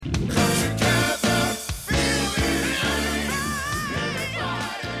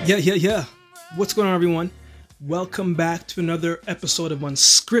Yeah. What's going on, everyone? Welcome back to another episode of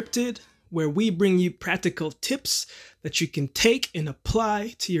Unscripted, where we bring you practical tips that you can take and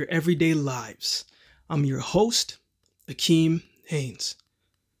apply to your everyday lives. I'm your host, Akeem Haynes.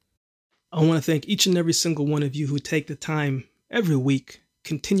 I want to thank each and every single one of you who take the time every week,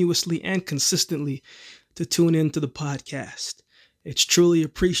 continuously and consistently, to tune into the podcast. It's truly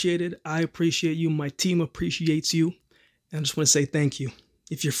appreciated. I appreciate you. My team appreciates you. And I just want to say thank you.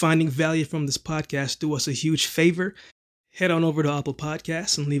 If you're finding value from this podcast, do us a huge favor. Head on over to Apple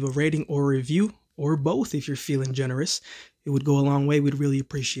Podcasts and leave a rating or a review, or both if you're feeling generous. It would go a long way. We'd really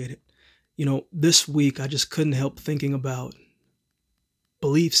appreciate it. You know, this week I just couldn't help thinking about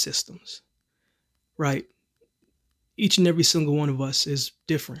belief systems, right? Each and every single one of us is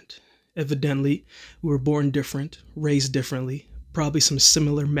different. Evidently, we were born different, raised differently, probably some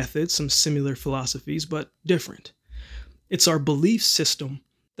similar methods, some similar philosophies, but different. It's our belief system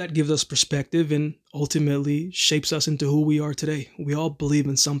that gives us perspective and ultimately shapes us into who we are today. We all believe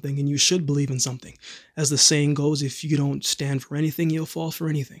in something, and you should believe in something. As the saying goes, if you don't stand for anything, you'll fall for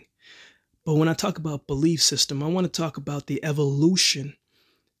anything. But when I talk about belief system, I want to talk about the evolution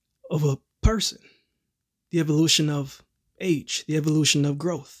of a person, the evolution of age, the evolution of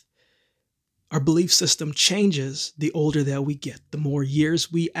growth. Our belief system changes the older that we get. The more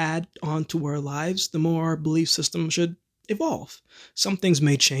years we add onto our lives, the more our belief system should evolve. Some things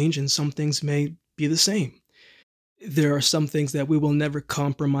may change and some things may be the same. There are some things that we will never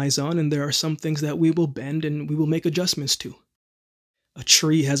compromise on, and there are some things that we will bend and we will make adjustments to. A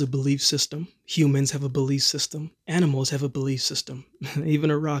tree has a belief system. Humans have a belief system. Animals have a belief system.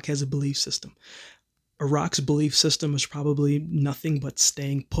 Even a rock has a belief system. A rock's belief system is probably nothing but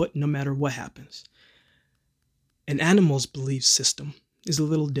staying put no matter what happens. An animal's belief system is a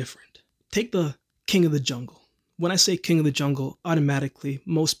little different. Take the king of the jungle. When I say king of the jungle, automatically,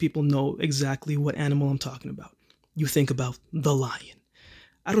 most people know exactly what animal I'm talking about. You think about the lion.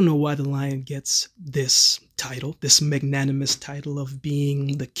 I don't know why the lion gets this title, this magnanimous title of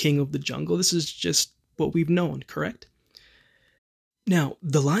being the king of the jungle. This is just what we've known, correct? Now,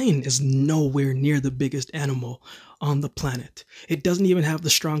 the lion is nowhere near the biggest animal on the planet. It doesn't even have the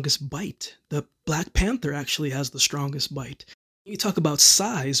strongest bite. The Black Panther actually has the strongest bite. You talk about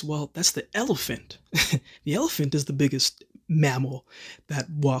size, well, that's the elephant. The elephant is the biggest mammal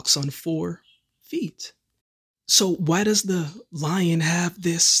that walks on 4 feet. So why does the lion have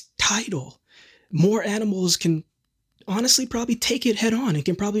this title? More animals can honestly probably take it head on and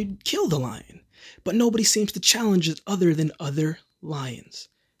can probably kill the lion. But nobody seems to challenge it other than other lions.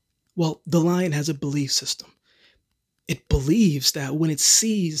 Well, the lion has a belief system. It believes that when it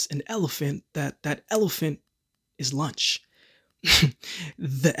sees an elephant, that elephant is lunch.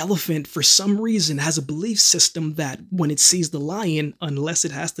 The elephant, for some reason, has a belief system that when it sees the lion, unless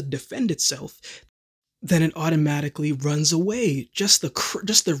it has to defend itself, then it automatically runs away. Just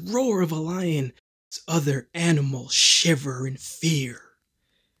the roar of a lion, other animals shiver in fear.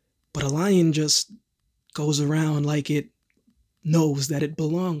 But a lion just goes around like it knows that it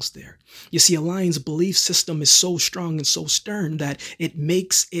belongs there. You see, a lion's belief system is so strong and so stern that it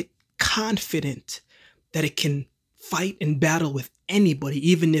makes it confident that it can fight and battle with anybody,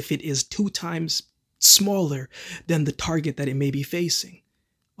 even if it is 2 times smaller than the target that it may be facing.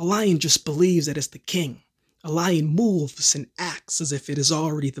 A lion just believes that it's the king. A lion moves and acts as if it is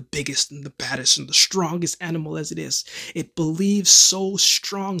already the biggest and the baddest and the strongest animal as it is. It believes so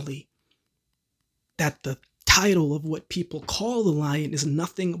strongly that the title of what people call the lion is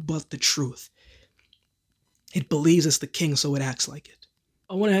nothing but the truth. It believes it's the king, so it acts like it.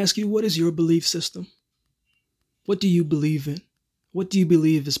 I want to ask you, what is your belief system? What do you believe in? What do you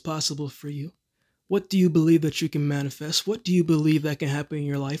believe is possible for you? What do you believe that you can manifest? What do you believe that can happen in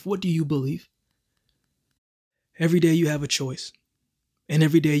your life? What do you believe? Every day you have a choice. And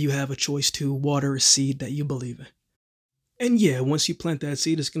every day you have a choice to water a seed that you believe in. And yeah, once you plant that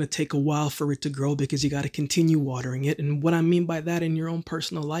seed, it's going to take a while for it to grow because you got to continue watering it. And what I mean by that in your own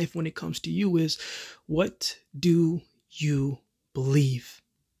personal life when it comes to you is, what do you believe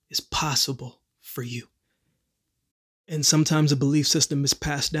is possible for you? And sometimes a belief system is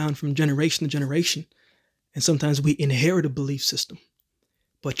passed down from generation to generation. And sometimes we inherit a belief system.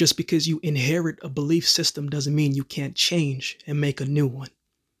 But just because you inherit a belief system doesn't mean you can't change and make a new one.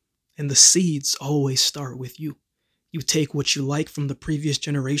 And the seeds always start with you. You take what you like from the previous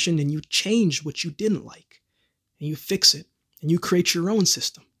generation and you change what you didn't like. And you fix it. And you create your own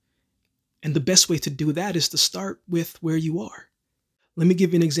system. And the best way to do that is to start with where you are. Let me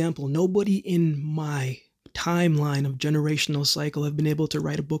give you an example. Nobody in my timeline of generational cycle have been able to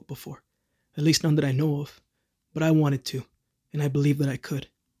write a book before. At least none that I know of. But I wanted to. And I believe that I could.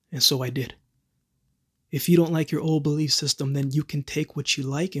 And so I did. If you don't like your old belief system, then you can take what you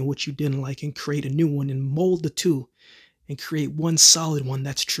like and what you didn't like and create a new one and mold the two and create one solid one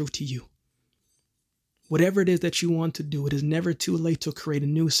that's true to you. Whatever it is that you want to do, it is never too late to create a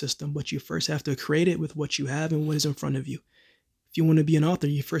new system, but you first have to create it with what you have and what is in front of you. If you want to be an author,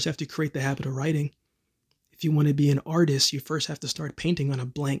 you first have to create the habit of writing. If you want to be an artist, you first have to start painting on a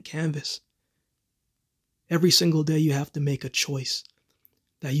blank canvas. Every single day you have to make a choice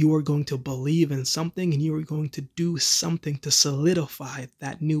that you are going to believe in something and you are going to do something to solidify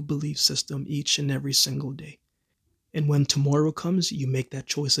that new belief system each and every single day. And when tomorrow comes, you make that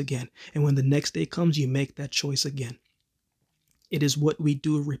choice again. And when the next day comes, you make that choice again. It is what we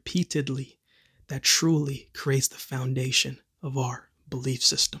do repeatedly that truly creates the foundation of our belief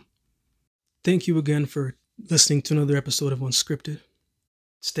system. Thank you again for listening to another episode of Unscripted.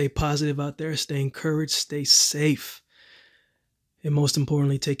 Stay positive out there, stay encouraged, stay safe. And most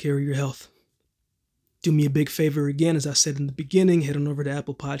importantly, take care of your health. Do me a big favor again, as I said in the beginning, head on over to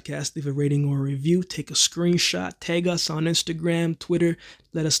Apple Podcasts, leave a rating or a review, take a screenshot, tag us on Instagram, Twitter,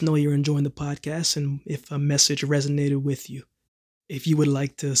 let us know you're enjoying the podcast and if a message resonated with you. If you would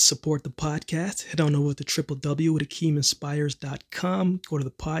like to support the podcast, head on over to www.akeeminspires.com, go to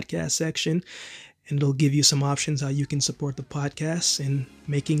the podcast section, and it'll give you some options how you can support the podcast and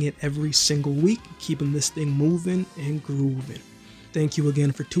making it every single week, keeping this thing moving and grooving. Thank you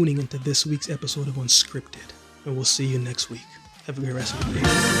again for tuning into this week's episode of Unscripted, and we'll see you next week. Have a great rest of the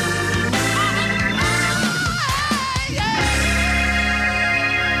day.